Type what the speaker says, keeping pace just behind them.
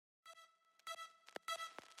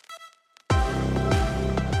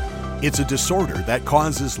It's a disorder that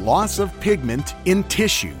causes loss of pigment in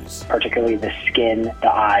tissues, particularly the skin,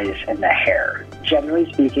 the eyes, and the hair.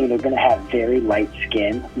 Generally speaking, they're going to have very light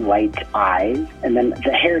skin, light eyes, and then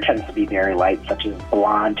the hair tends to be very light, such as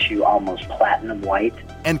blonde to almost platinum white.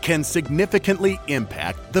 And can significantly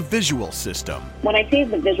impact the visual system. When I say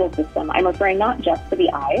the visual system, I'm referring not just to the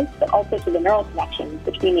eyes, but also to the neural connections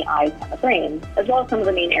between the eyes and the brain, as well as some of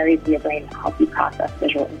the main areas of your brain that help you process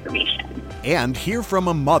visual information. And hear from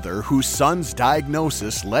a mother whose son's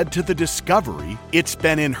diagnosis led to the discovery it's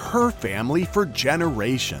been in her family for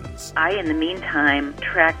generations. I, in the meantime,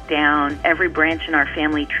 tracked down every branch in our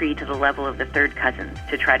family tree to the level of the third cousins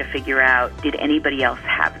to try to figure out, did anybody else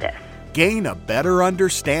have this? Gain a better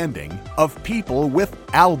understanding of people with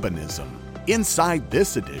albinism inside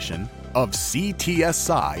this edition of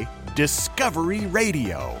CTSI Discovery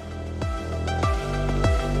Radio.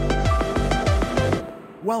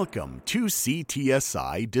 Welcome to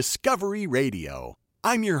CTSI Discovery Radio.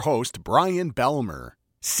 I'm your host, Brian Belmer.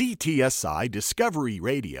 CTSI Discovery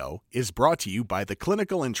Radio is brought to you by the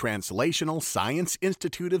Clinical and Translational Science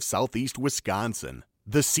Institute of Southeast Wisconsin.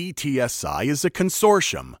 The CTSI is a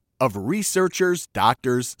consortium of researchers,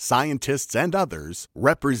 doctors, scientists, and others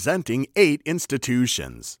representing 8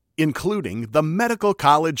 institutions, including the Medical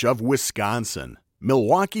College of Wisconsin,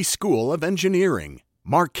 Milwaukee School of Engineering,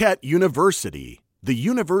 Marquette University, the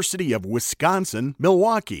University of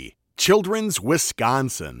Wisconsin-Milwaukee, Children's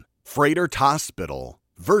Wisconsin, Froedtert Hospital,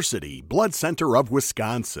 Versiti Blood Center of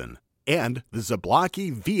Wisconsin, and the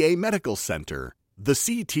Zablocki VA Medical Center. The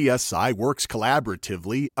CTSI works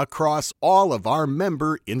collaboratively across all of our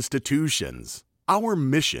member institutions. Our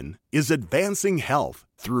mission is advancing health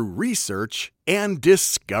through research and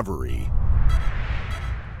discovery.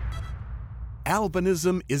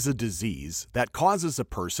 Albinism is a disease that causes a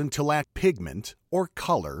person to lack pigment or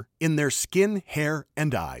color in their skin, hair,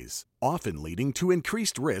 and eyes, often leading to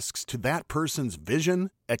increased risks to that person's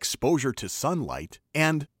vision, exposure to sunlight,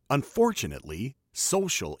 and, unfortunately,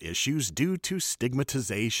 social issues due to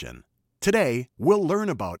stigmatization. Today, we'll learn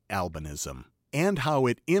about albinism and how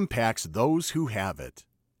it impacts those who have it.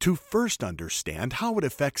 To first understand how it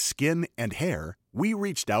affects skin and hair, we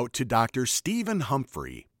reached out to Dr. Stephen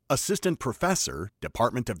Humphrey, Assistant Professor,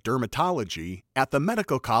 Department of Dermatology at the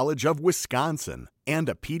Medical College of Wisconsin, and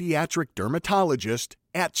a pediatric dermatologist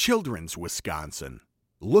at Children's Wisconsin.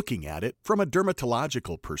 Looking at it from a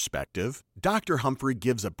dermatological perspective, Dr. Humphrey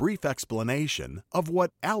gives a brief explanation of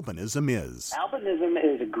what albinism is. Albinism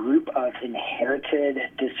is a group of inherited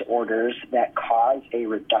disorders that cause a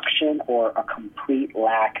reduction or a complete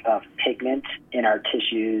lack of pigment in our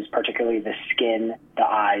tissues, particularly the skin, the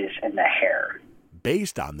eyes, and the hair.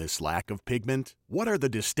 Based on this lack of pigment, what are the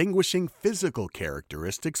distinguishing physical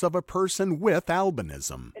characteristics of a person with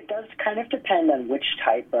albinism? It does kind of depend on which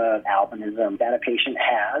type of albinism that a patient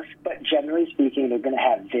has, but generally speaking, they're going to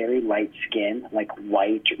have very light skin, like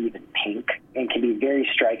white or even pink, and can be very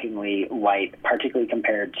strikingly white, particularly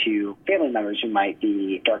compared to family members who might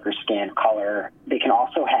be darker skin color. They can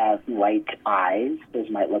also have light eyes.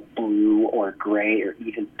 Those might look blue or gray or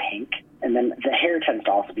even pink. And then the hair tends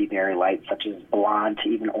to also be very light, such as blonde to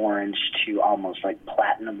even orange to almost like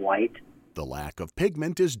platinum white. The lack of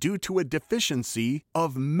pigment is due to a deficiency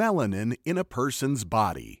of melanin in a person's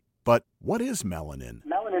body. But what is melanin?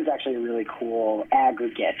 Melanin is actually a really cool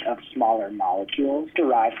aggregate of smaller molecules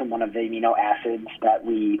derived from one of the amino acids that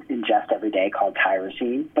we ingest every day called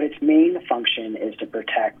tyrosine. But its main function is to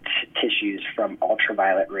protect tissues from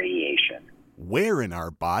ultraviolet radiation. Where in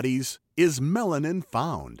our bodies is melanin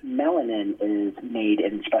found? Melanin is made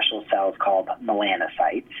in special cells called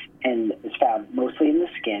melanocytes and is found mostly in the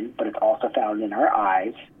skin, but it's also found in our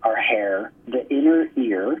eyes, our hair, the inner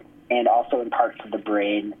ear, and also in parts of the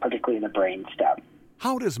brain, particularly in the brain stem.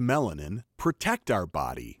 How does melanin protect our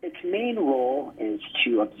body? Its main role is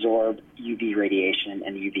to absorb UV radiation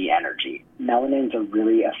and UV energy. Melanin is a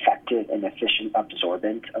really effective and efficient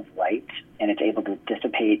absorbent of light, and it's able to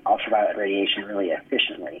dissipate ultraviolet radiation really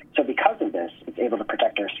efficiently. So because of this, it's able to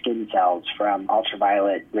protect our skin cells from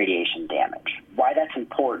ultraviolet radiation damage. Why that's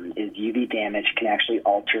important is UV damage can actually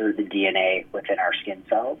alter the DNA within our skin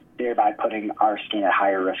cells, thereby putting our skin at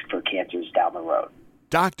higher risk for cancers down the road.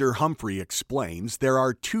 Dr. Humphrey explains there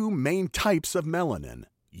are 2 main types of melanin,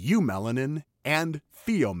 eumelanin and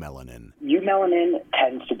pheomelanin. Eumelanin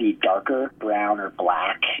tends to be darker, brown or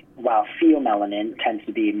black, while pheomelanin tends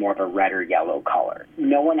to be more of a red or yellow color.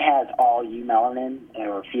 No one has all eumelanin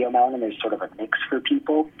or pheomelanin. There's sort of a mix for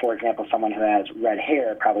people. For example, someone who has red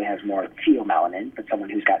hair probably has more pheomelanin, but someone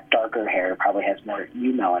who's got darker hair probably has more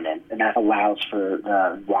eumelanin, and that allows for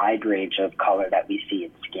the wide range of color that we see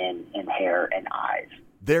in skin and hair and eyes.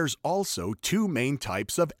 There's also two main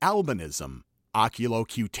types of albinism: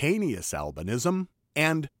 oculocutaneous albinism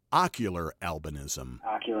and ocular albinism.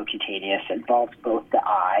 Oculocutaneous involves both the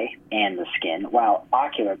eye and the skin, while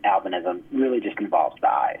ocular albinism really just involves the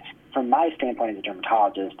eyes. From my standpoint as a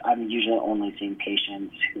dermatologist, I'm usually only seeing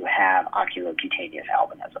patients who have oculocutaneous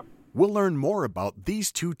albinism. We'll learn more about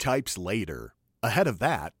these two types later. Ahead of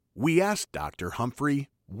that, we asked Dr. Humphrey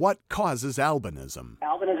what causes albinism.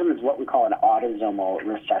 Albinism is what we call an autosomal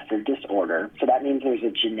recessive disorder. So that means there's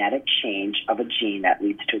a genetic change of a gene that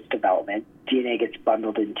leads to its development. DNA gets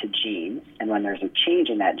bundled into genes, and when there's a change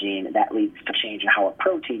in that gene, that leads to change in how a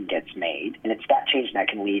protein gets made. And it's that change that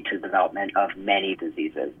can lead to the development of many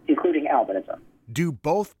diseases, including albinism. Do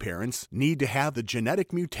both parents need to have the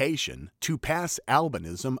genetic mutation to pass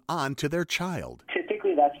albinism on to their child?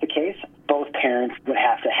 Typically, that's the case. Both parents would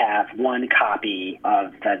have to have one copy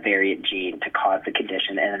of the variant gene to cause the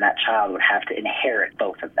condition, and then that child would have to inherit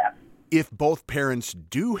both of them. If both parents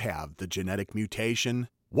do have the genetic mutation,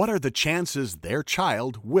 what are the chances their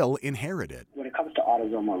child will inherit it? When it comes to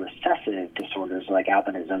autosomal recessive disorders like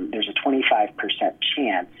albinism, there's a 25%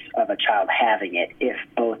 chance of a child having it if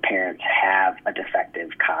both parents have a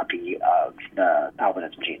defective copy of the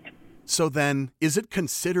albinism genes. So then, is it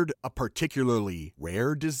considered a particularly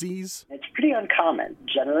rare disease? It's pretty uncommon.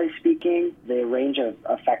 Generally speaking, the range of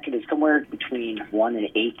affected is somewhere between 1 in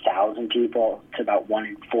 8,000 people to about 1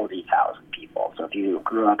 in 40,000 people. So if you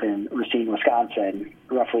grew up in Racine, Wisconsin,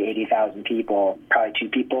 roughly 80,000 people, probably 2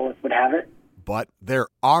 people would have it. But there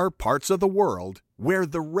are parts of the world where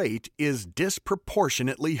the rate is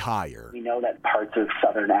disproportionately higher. We know that parts of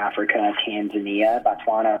southern Africa, Tanzania,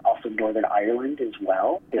 Botswana, also northern Ireland as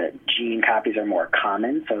well, the gene copies are more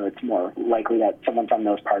common, so it's more likely that someone from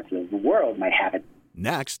those parts of the world might have it.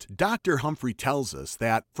 Next, Dr. Humphrey tells us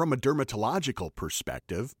that from a dermatological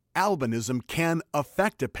perspective, albinism can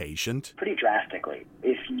affect a patient pretty drastically.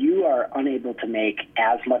 If you are unable to make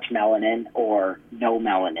as much melanin or no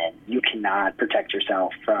melanin, you cannot protect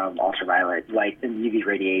yourself from ultraviolet light and UV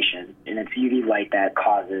radiation. And it's UV light that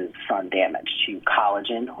causes sun damage to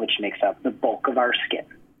collagen, which makes up the bulk of our skin.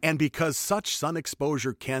 And because such sun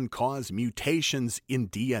exposure can cause mutations in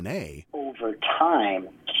DNA, over time,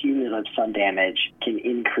 cumulative sun damage can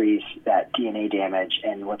increase that DNA damage,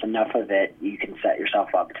 and with enough of it, you can set yourself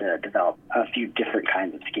up to develop a few different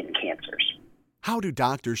kinds of skin cancers. How do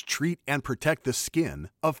doctors treat and protect the skin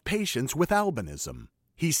of patients with albinism?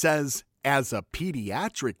 He says, as a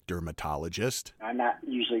pediatric dermatologist, I'm not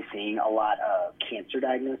usually seeing a lot of cancer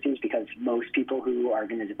diagnoses because most people who are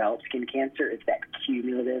going to develop skin cancer, it's that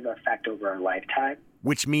cumulative effect over a lifetime.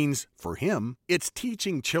 Which means, for him, it's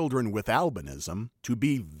teaching children with albinism to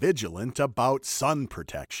be vigilant about sun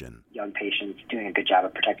protection. Young patients doing a good job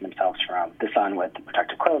of protecting themselves from the sun with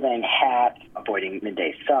protective clothing, hats, avoiding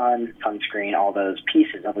midday sun, sunscreen, all those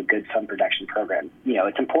pieces of a good sun protection program. You know,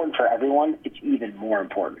 it's important for everyone. It's even more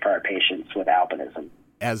important for our patients with albinism.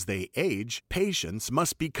 As they age, patients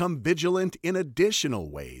must become vigilant in additional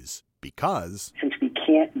ways because since we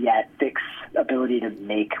can't yet fix ability to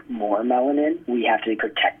make more melanin, we have to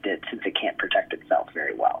protect it since it can't protect itself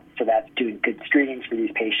very well. So that's doing good screenings for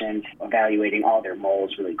these patients, evaluating all their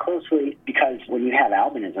moles really closely, because when you have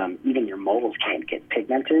albinism, even your moles can't get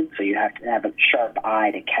pigmented, so you have to have a sharp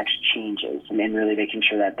eye to catch changes, and then really making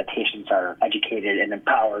sure that the patients are educated and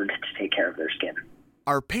empowered to take care of their skin.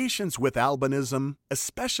 Are patients with albinism,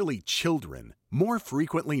 especially children, more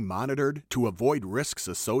frequently monitored to avoid risks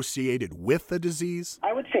associated with the disease?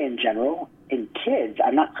 I would say in general, in kids,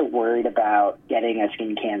 I'm not so worried about getting a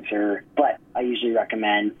skin cancer, but I usually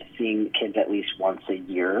recommend seeing kids at least once a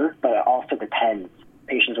year. But it also depends.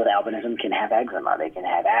 Patients with albinism can have eczema, they can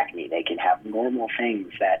have acne, they can have normal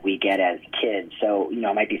things that we get as kids. So,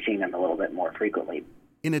 I might be seeing them a little bit more frequently.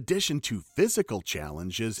 In addition to physical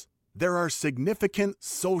challenges, there are significant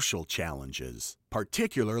social challenges,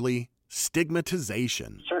 particularly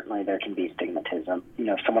stigmatization. Certainly there can be stigmatism.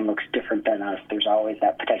 If someone looks different than us, there's always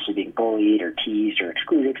that potentially being bullied or teased or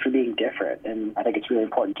excluded for being different. And I think it's really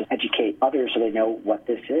important to educate others so they know what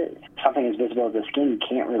this is. Something as visible as the skin, you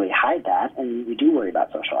can't really hide that, and we do worry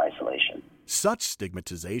about social isolation. Such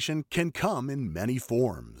stigmatization can come in many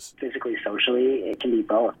forms. Physically, socially, it can be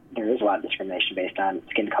both. There is a lot of discrimination based on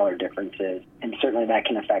skin color differences, and certainly that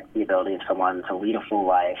can affect the ability of someone to lead a full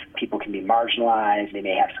life. People can be marginalized. They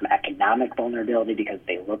may have some economic vulnerability because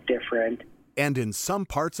they look different. And in some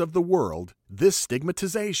parts of the world, this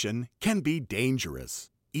stigmatization can be dangerous,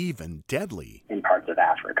 even deadly. In parts of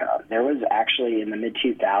Africa. There was actually in the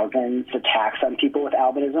mid-2000s attacks on people with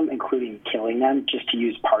albinism, including killing them just to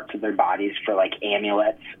use parts of their bodies for like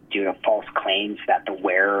amulets due to false claims that the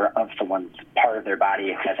wearer of someone's part of their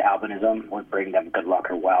body has albinism would bring them good luck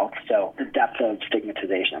or wealth. So the depth of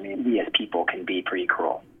stigmatization, I mean, we as people can be pretty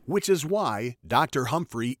cruel. Which is why Dr.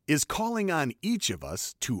 Humphrey is calling on each of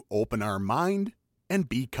us to open our mind and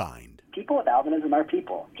be kind. People with albinism are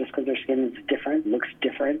people. Just because their skin is different, looks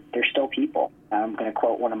different, they're still people. I'm going to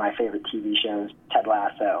quote one of my favorite TV shows, Ted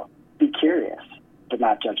Lasso. Be curious, but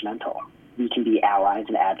not judgmental. We can be allies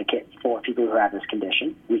and advocates for people who have this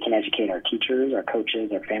condition. We can educate our teachers, our coaches,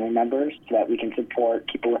 our family members so that we can support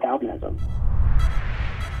people with albinism.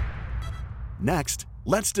 Next,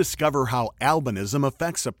 let's discover how albinism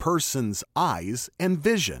affects a person's eyes and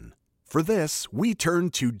vision. For this, we turn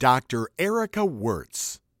to Dr. Erica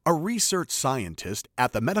Wirtz, a research scientist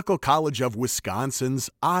at the Medical College of Wisconsin's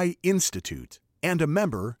Eye Institute and a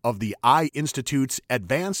member of the Eye Institute's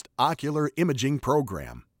Advanced Ocular Imaging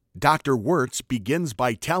Program. Dr. Wirtz begins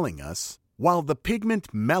by telling us, while the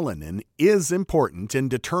pigment melanin is important in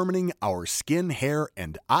determining our skin, hair,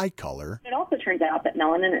 and eye color, it also turns out that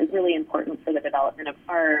melanin is really important for the development of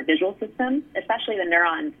our visual system, especially the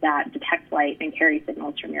neurons that detect light and carry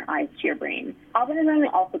signals from your eyes to your brain.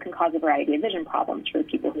 Albinism also can cause a variety of vision problems for the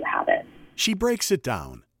people who have it. She breaks it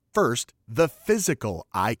down. First, the physical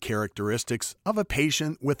eye characteristics of a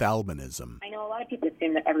patient with albinism. I know a lot of people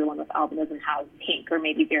assume that everyone with albinism has pink or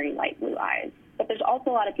maybe very light blue eyes. But there's also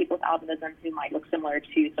a lot of people with albinism who might look similar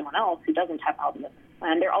to someone else who doesn't have albinism.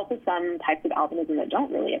 And there are also some types of albinism that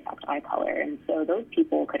don't really affect eye color, and so those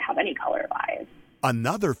people could have any color of eyes.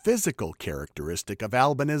 Another physical characteristic of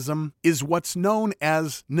albinism is what's known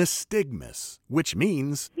as nystagmus, which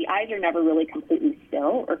means the eyes are never really completely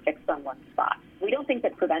still or fixed on one spot. We don't think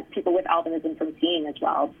that prevents people with albinism from seeing as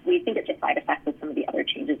well. We think it's a side effect of some of the other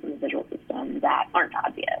changes in the visual system that aren't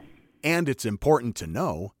obvious. And it's important to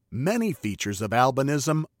know many features of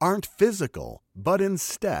albinism aren't physical, but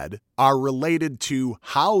instead are related to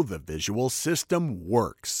how the visual system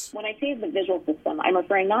works. When I say the visual system, I'm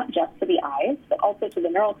referring not just to the eyes, but also to the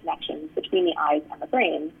neural connections between the eyes and the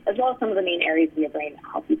brain, as well as some of the main areas of your brain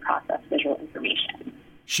that help you process visual information.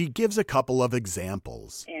 She gives a couple of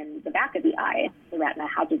examples. In the back of the eye, the retina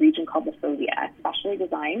has a region called the fovea, specially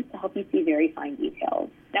designed to help you see very fine details.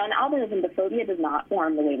 Now, in albinism, the fovea does not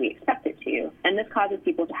form the way we expect it to, and this causes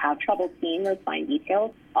people to have trouble seeing those fine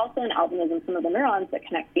details. Also, in albinism, some of the neurons that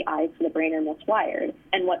connect the eyes to the brain are miswired,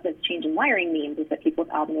 and what this change in wiring means is that people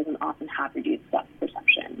with albinism often have reduced depth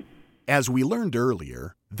perception. As we learned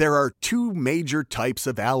earlier, there are two major types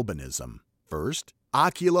of albinism. First,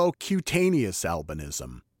 oculocutaneous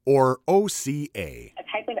albinism, or OCA. A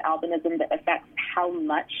type of albinism that affects how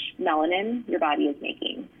much melanin your body is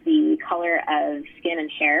making. The color of skin and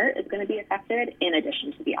hair is going to be affected in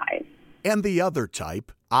addition to the eyes. And the other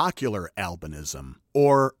type, ocular albinism,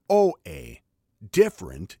 or OA.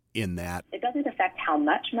 Different in that it doesn't affect how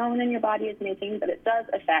much melanin your body is making, but it does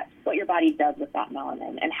affect what your body does with that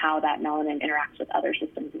melanin and how that melanin interacts with other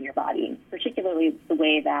systems in your body, particularly the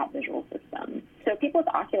way that visual system. So people with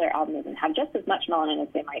ocular albinism have just as much melanin as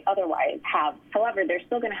they might otherwise have. However, they're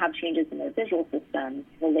still going to have changes in their visual system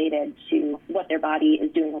related to what their body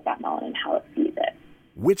is doing with that melanin, how it sees it.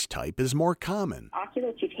 Which type is more common?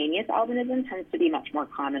 Oculocutaneous albinism tends to be much more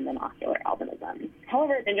common than ocular albinism.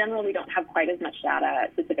 However, in general, we don't have quite as much data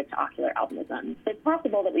specific to ocular albinism. So it's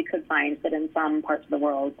possible that we could find that in some parts of the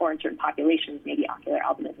world or in certain populations, maybe ocular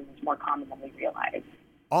albinism is more common than we realize.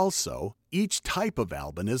 Also, each type of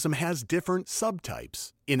albinism has different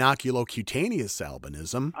subtypes. In oculocutaneous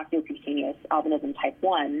albinism, oculocutaneous albinism type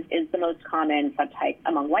 1 is the most common subtype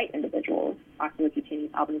among white individuals.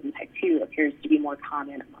 Oculocutaneous albinism type 2 appears to be more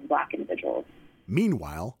common among black individuals.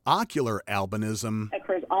 Meanwhile, ocular albinism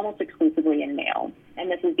occurs almost exclusively in male, and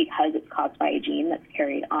this is because it's caused by a gene that's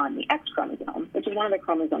carried on the X chromosome, which is one of the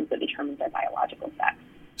chromosomes that determines their biological sex.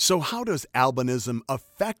 So how does albinism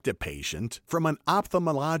affect a patient from an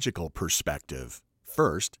ophthalmological perspective?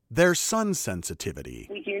 First, their sun sensitivity.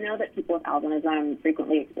 We do know that people with albinism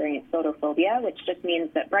frequently experience photophobia, which just means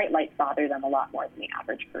that bright lights bother them a lot more than the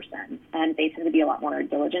average person. And they tend to be a lot more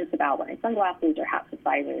diligent about wearing sunglasses or hats with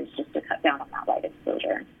visors just to cut down on that light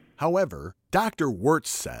exposure. However, Dr. Wirtz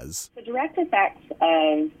says the direct effects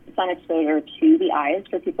of sun exposure to the eyes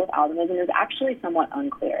for people with albinism is actually somewhat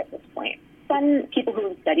unclear at this point. Some people who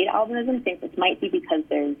have studied albinism think this might be because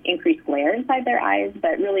there's increased glare inside their eyes,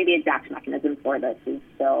 but really the exact mechanism for this is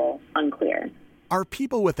still unclear. Are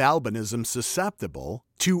people with albinism susceptible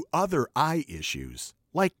to other eye issues,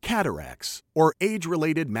 like cataracts or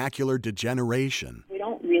age-related macular degeneration? We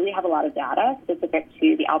don't really really have a lot of data specific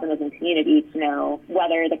to the albinism community to know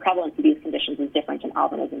whether the prevalence of these conditions is different in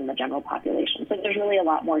albinism in the general population. So there's really a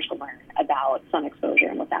lot more to learn about sun exposure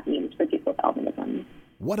and what that means for people with albinism.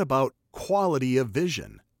 What about quality of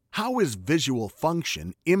vision? How is visual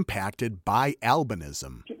function impacted by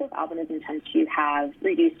albinism? People with albinism tend to have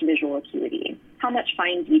reduced visual acuity. How much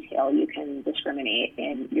fine detail you can discriminate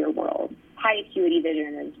in your world. High acuity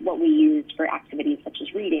vision is what we use for activities such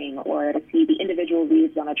as reading or to see the individual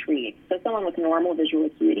leaves on a tree. So someone with normal visual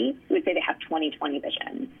acuity, we would say they have 20/20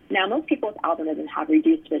 vision. Now, most people with albinism have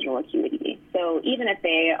reduced visual acuity. So even if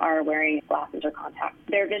they are wearing glasses or contacts,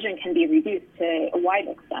 their vision can be reduced to a wide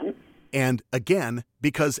extent. And again,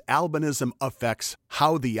 because albinism affects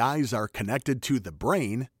how the eyes are connected to the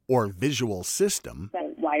brain or visual system,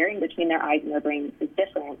 the wiring between their eyes and their brain is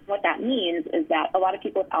different. What that means is that a lot of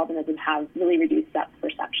people with albinism have really reduced depth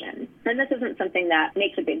perception. And this isn't something that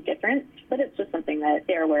makes a big difference, but it's just something that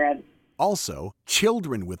they're aware of. Also,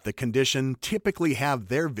 children with the condition typically have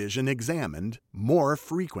their vision examined more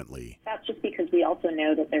frequently. That's just because we also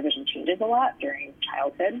know that their vision changes a lot during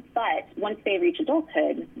childhood. But once they reach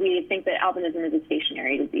adulthood, we think that albinism is a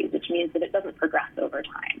stationary disease, which means that it doesn't progress over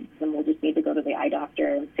time. And we'll just need to go to the eye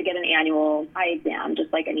doctor to get an annual eye exam,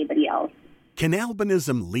 just like anybody else. Can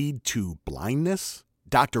albinism lead to blindness?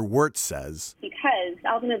 Dr. Wirtz says, because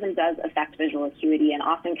albinism does affect visual acuity and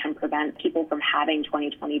often can prevent people from having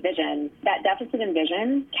 20/20 vision, that deficit in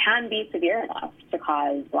vision can be severe enough to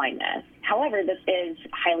cause blindness. However, this is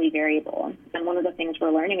highly variable. And one of the things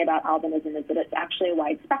we're learning about albinism is that it's actually a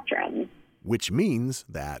wide spectrum. Which means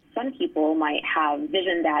that some people might have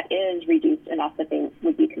vision that is reduced enough that they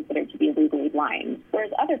would be considered to be legally blind,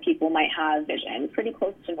 whereas other people might have vision pretty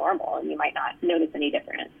close to normal and you might not notice any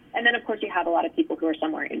difference. And then, of course, you have a lot of people who are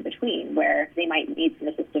somewhere in between where they might need some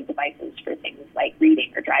assistive devices for things like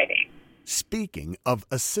reading or driving. Speaking of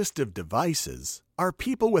assistive devices, are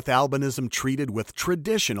people with albinism treated with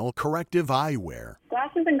traditional corrective eyewear?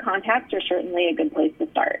 Glasses and contacts are certainly a good place to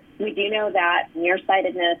start. We do know that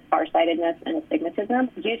nearsightedness, farsightedness, and astigmatism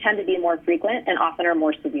do tend to be more frequent and often are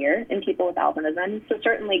more severe in people with albinism. So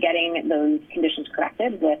certainly getting those conditions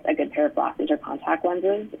corrected with a good pair of glasses or contact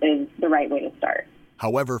lenses is the right way to start.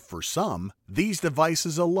 However, for some, these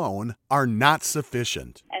devices alone are not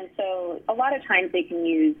sufficient. And so a lot of times they can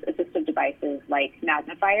use assistive devices like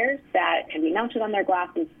magnifiers that can be mounted on their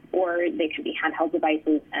glasses, or they can be handheld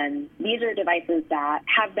devices. And these are devices that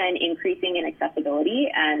have been increasing in accessibility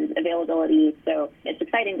and availability. So it's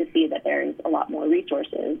exciting to see that there's a lot more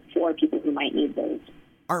resources for people who might need those.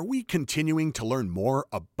 Are we continuing to learn more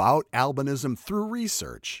about albinism through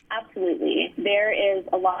research? Absolutely. There is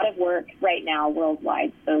a lot of work right now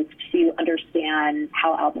worldwide, both to understand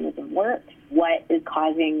how albinism works, what is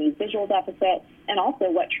causing these visual deficits, and also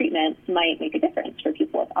what treatments might make a difference for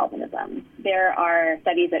people with albinism. There are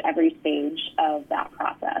studies at every stage of that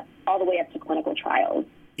process, all the way up to clinical trials,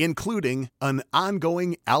 including an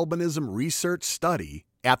ongoing albinism research study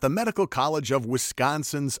at the Medical College of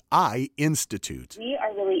Wisconsin's Eye Institute. We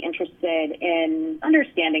are really interested in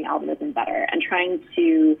understanding albinism better and trying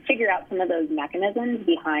to figure out some of those mechanisms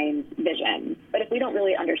behind vision. But if we don't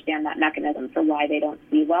really understand that mechanism for why they don't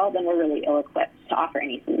see well, then we're really ill-equipped to offer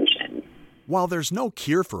any solutions. While there's no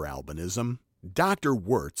cure for albinism, Dr.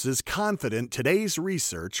 Wirtz is confident today's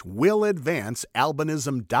research will advance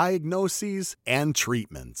albinism diagnoses and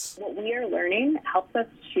treatments. What we are learning helps us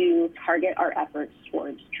to target our efforts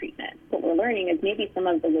towards treatment. What we're learning is maybe some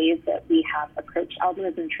of the ways that we have approached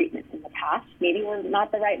albinism treatment in the past, maybe were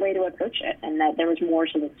not the right way to approach it, and that there was more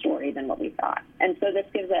to the story than what we thought. And so this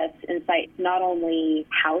gives us insight not only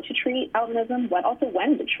how to treat albinism, but also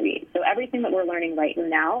when to treat. So everything that we're learning right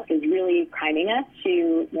now is really priming us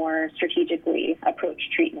to more strategically approach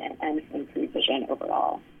treatment and improve vision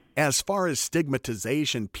overall. As far as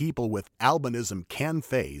stigmatization people with albinism can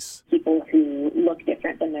face, people who look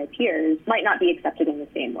different than their peers might not be accepted in the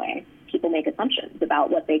same way. People make assumptions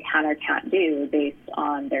about what they can or can't do based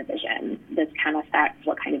on their vision. This can affect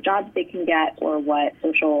what kind of jobs they can get or what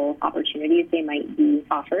social opportunities they might be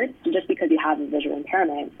offered. So just because you have a visual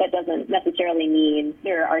impairment, that doesn't necessarily mean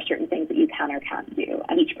there are certain things that you can or can't do,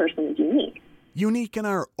 and each person is unique. Unique in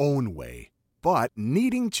our own way, but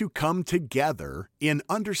needing to come together in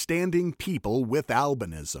understanding people with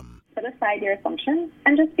albinism. Put aside your assumptions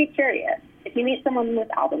and just be curious. If you meet someone with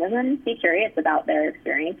albinism, be curious about their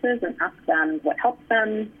experiences and ask them what helps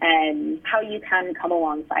them and how you can come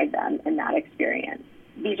alongside them in that experience.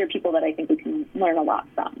 These are people that I think we can learn a lot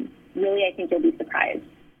from. Really, I think you'll be surprised.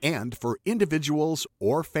 And for individuals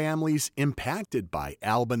or families impacted by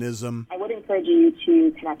albinism, I would encourage encourage you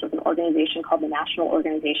to connect with an organization called the National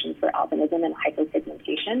Organization for Albinism and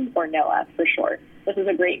Hypopigmentation, or NOAA for short. This is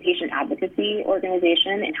a great patient advocacy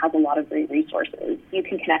organization and has a lot of great resources. You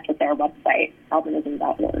can connect with their website,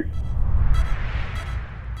 albinism.org.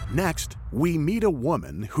 Next, we meet a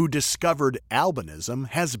woman who discovered albinism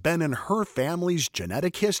has been in her family's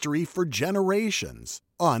genetic history for generations,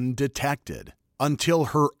 undetected, until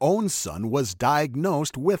her own son was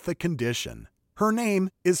diagnosed with the condition. Her name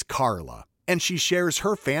is Carla, and she shares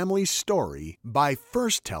her family's story by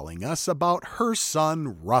first telling us about her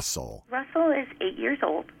son, Russell. Russell is 8 years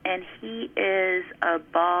old, and he is a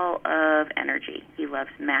ball of energy. He loves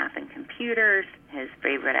math and computers. His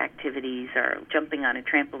favorite activities are jumping on a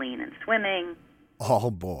trampoline and swimming. Oh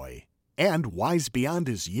boy, and wise beyond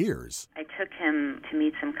his years. I took him to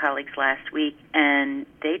meet some colleagues last week, and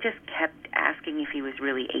they just kept asking if he was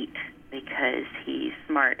really 8, because he's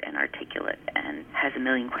smart and articulate and has a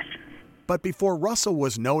million questions. But before Russell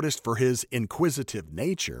was noticed for his inquisitive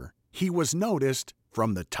nature, he was noticed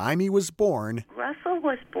from the time he was born. Russell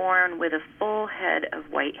was born with a full head of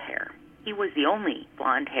white hair. He was the only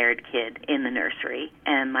blonde-haired kid in the nursery,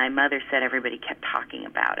 and my mother said everybody kept talking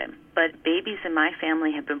about him. But babies in my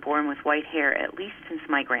family have been born with white hair at least since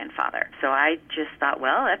my grandfather. So I just thought,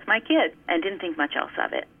 well, that's my kid, and didn't think much else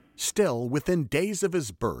of it. Still, within days of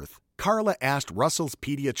his birth, Carla asked Russell's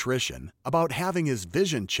pediatrician about having his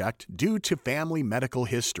vision checked due to family medical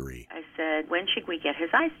history. I said, when should we get his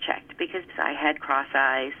eyes checked? Because I had cross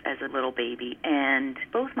eyes as a little baby, and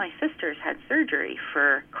both my sisters had surgery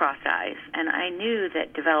for cross eyes. And I knew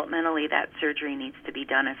that developmentally that surgery needs to be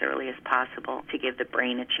done as early as possible to give the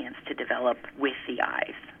brain a chance to develop with the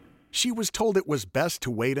eyes. She was told it was best to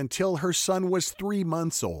wait until her son was 3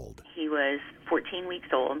 months old. He was 14 weeks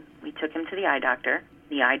old. We took him to the eye doctor.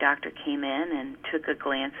 The eye doctor came in and took a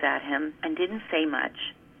glance at him and didn't say much.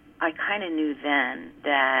 I kind of knew then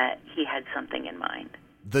that he had something in mind.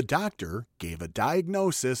 The doctor gave a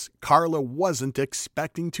diagnosis Carla wasn't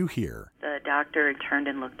expecting to hear. The doctor turned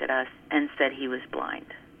and looked at us and said he was blind.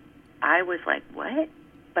 I was like, what?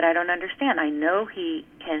 But I don't understand. I know he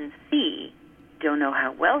can see. Don't know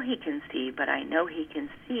how well he can see, but I know he can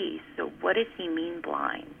see. So what does he mean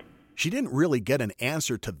blind? She didn't really get an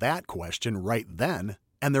answer to that question right then,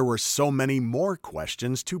 and there were so many more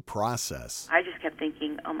questions to process. I just kept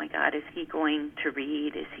thinking, oh my God, is he going to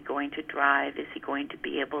read? Is he going to drive? Is he going to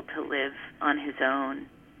be able to live on his own?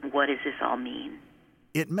 What does this all mean?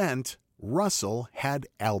 It meant Russell had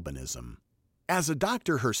albinism. As a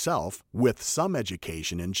doctor herself, with some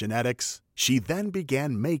education in genetics, she then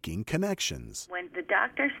began making connections. When the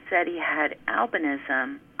doctor said he had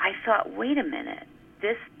albinism, I thought, wait a minute.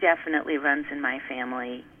 This definitely runs in my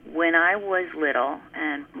family. When I was little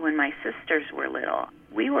and when my sisters were little,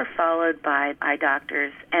 we were followed by eye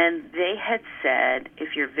doctors, and they had said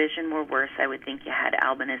if your vision were worse, I would think you had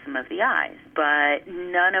albinism of the eyes. But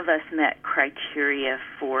none of us met criteria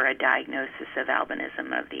for a diagnosis of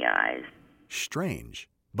albinism of the eyes. Strange,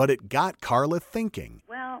 but it got Carla thinking.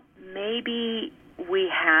 Well, maybe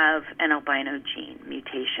we have an albino gene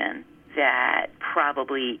mutation that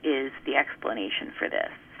probably is the explanation for this.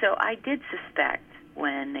 So I did suspect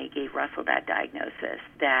when they gave Russell that diagnosis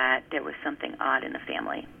that there was something odd in the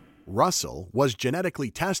family. Russell was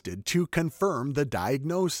genetically tested to confirm the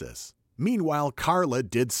diagnosis. Meanwhile, Carla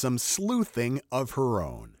did some sleuthing of her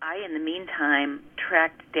own. I, in the meantime,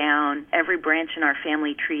 tracked down every branch in our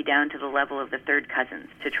family tree down to the level of the third cousins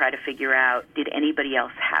to try to figure out, did anybody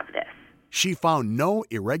else have this? She found no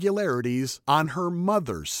irregularities on her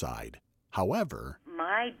mother's side. However,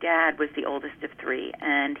 my dad was the oldest of 3,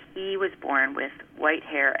 and he was born with white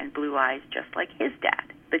hair and blue eyes just like his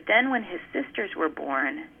dad. But then when his sisters were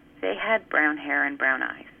born, they had brown hair and brown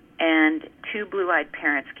eyes. And 2 blue-eyed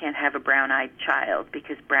parents can't have a brown-eyed child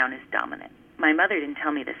because brown is dominant. My mother didn't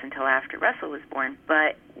tell me this until after Russell was born,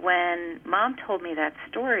 but when Mom told me that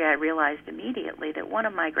story, I realized immediately that one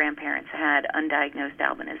of my grandparents had undiagnosed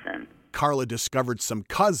albinism. Carla discovered some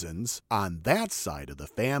cousins on that side of the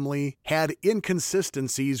family had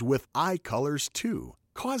inconsistencies with eye colors too,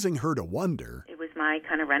 causing her to wonder. It was my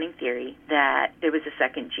kind of running theory that there was a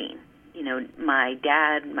second gene. You know, my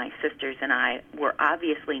dad, my sisters, and I were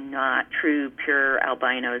obviously not true, pure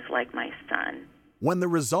albinos like my son. When the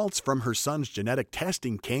results from her son's genetic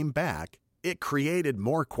testing came back, it created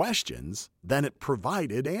more questions than it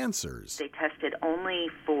provided answers. They tested only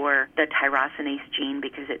for the tyrosinase gene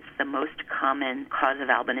because it's the most common cause of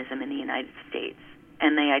albinism in the United States.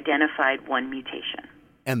 And they identified one mutation.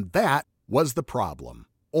 And that was the problem.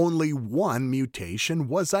 Only one mutation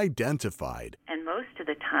was identified. And most of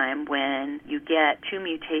the time when you get two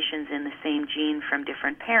mutations in the same gene from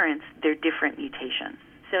different parents, they're different mutations.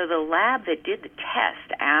 So the lab that did the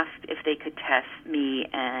test asked if they could test me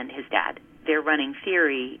and his dad. Their running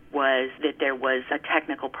theory was that there was a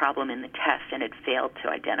technical problem in the test and it failed to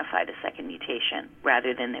identify the second mutation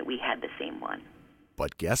rather than that we had the same one.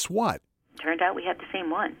 But guess what? Turned out we had the same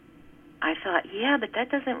one. I thought, yeah, but that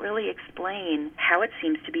doesn't really explain how it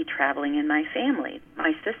seems to be traveling in my family.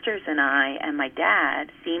 My sisters and I and my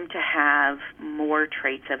dad seem to have more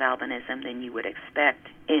traits of albinism than you would expect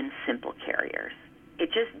in simple carriers.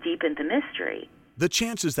 It just deepened the mystery. The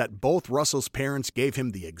chances that both Russell's parents gave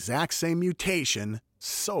him the exact same mutation,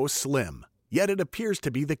 so slim. Yet it appears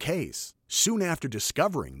to be the case. Soon after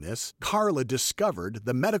discovering this, Carla discovered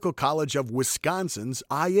the Medical College of Wisconsin's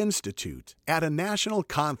Eye Institute at a national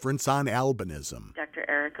conference on albinism. Dr.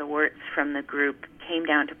 Erica Wirtz from the group came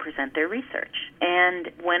down to present their research. And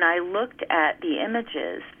when I looked at the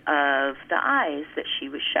images of the eyes that she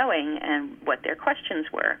was showing and what their questions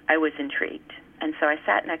were, I was intrigued. And so I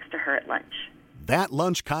sat next to her at lunch. That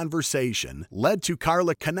lunch conversation led to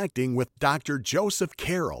Carla connecting with Dr. Joseph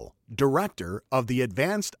Carroll, director of the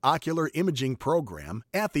Advanced Ocular Imaging Program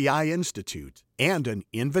at the Eye Institute, and an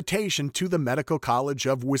invitation to the Medical College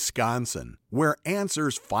of Wisconsin, where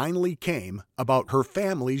answers finally came about her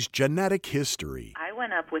family's genetic history. I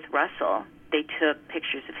went up with Russell. They took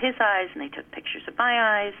pictures of his eyes and they took pictures of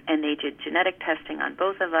my eyes, and they did genetic testing on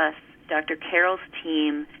both of us. Dr. Carroll's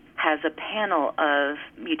team has a panel of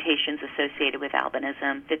mutations associated with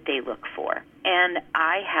albinism that they look for. And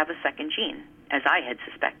I have a second gene, as I had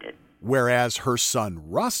suspected. Whereas her son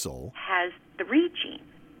Russell has 3 genes.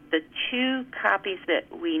 The 2 copies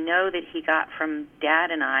that we know that he got from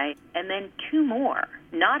Dad and I, and then 2 more,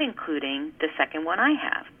 not including the second one I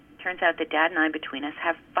have. Turns out that Dad and I, between us,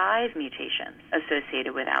 have 5 mutations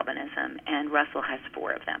associated with albinism, and Russell has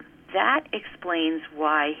 4 of them. That explains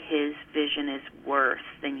why his vision is worse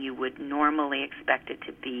than you would normally expect it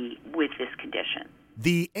to be with this condition.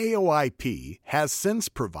 The AOIP has since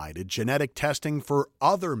provided genetic testing for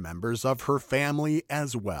other members of her family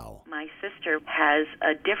as well. My sister has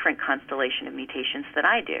a different constellation of mutations than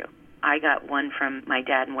I do. I got 1 from my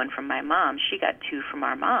dad and 1 from my mom. She got 2 from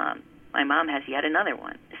our mom. My mom has yet another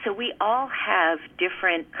one. So we all have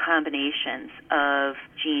different combinations of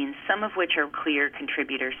genes, some of which are clear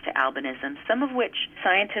contributors to albinism, some of which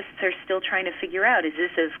scientists are still trying to figure out, is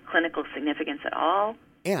this of clinical significance at all?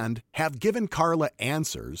 And have given Carla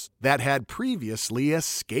answers that had previously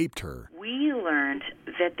escaped her. We learned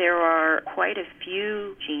that there are quite a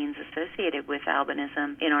few genes associated with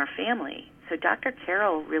albinism in our family. So Dr.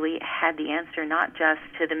 Carroll really had the answer not just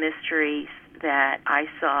to the mysteries that I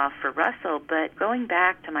saw for Russell, but going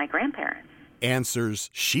back to my grandparents.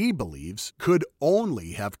 Answers she believes could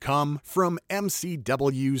only have come from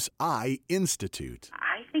MCW's Eye Institute.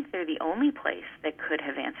 I think they're the only place that could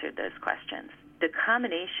have answered those questions. The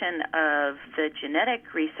combination of the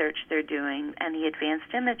genetic research they're doing and the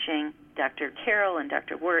advanced imaging, Dr. Carroll and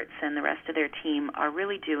Dr. Wirtz and the rest of their team are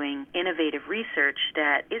really doing innovative research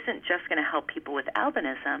that isn't just going to help people with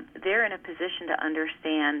albinism. They're in a position to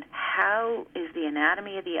understand how is the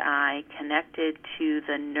anatomy of the eye connected to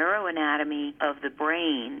the neuroanatomy of the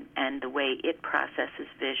brain and the way it processes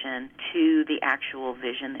vision to the actual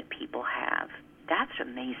vision that people have. That's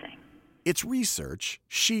amazing. It's research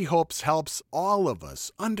she hopes helps all of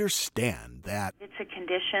us understand that it's a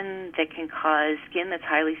condition that can cause skin that's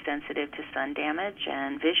highly sensitive to sun damage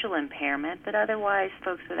and visual impairment, but otherwise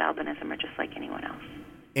folks with albinism are just like anyone else.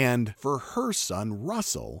 And for her son,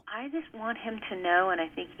 Russell, I just want him to know, and I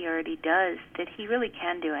think he already does, that he really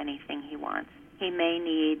can do anything he wants. He may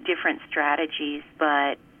need different strategies,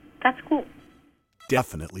 but that's cool.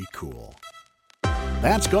 Definitely cool.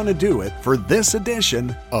 That's going to do it for this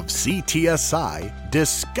edition of CTSI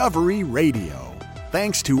Discovery Radio.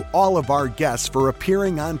 Thanks to all of our guests for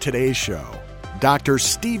appearing on today's show. Dr.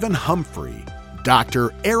 Stephen Humphrey,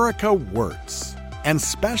 Dr. Erica Wirtz, and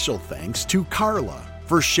special thanks to Carla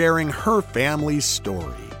for sharing her family's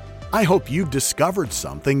story. I hope you've discovered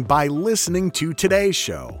something by listening to today's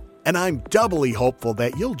show, and I'm doubly hopeful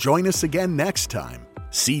that you'll join us again next time.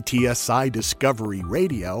 CTSI Discovery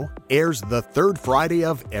Radio airs the 3rd Friday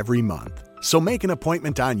of every month, so make an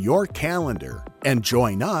appointment on your calendar and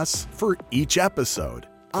join us for each episode.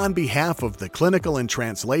 On behalf of the Clinical and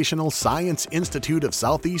Translational Science Institute of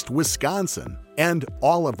Southeast Wisconsin and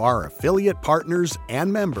all of our affiliate partners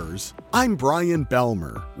and members, I'm Brian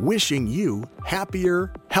Belmer, wishing you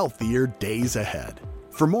happier, healthier days ahead.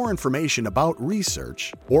 For more information about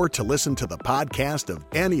research or to listen to the podcast of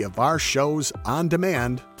any of our shows on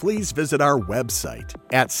demand, please visit our website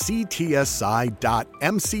at ctsi.mcw.edu.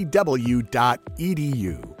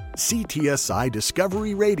 CTSI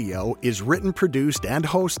Discovery Radio is written, produced, and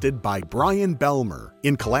hosted by Brian Belmer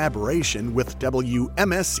in collaboration with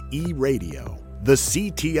WMSE Radio. The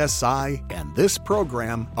CTSI and this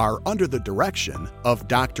program are under the direction of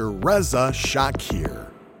Dr. Reza Shakir.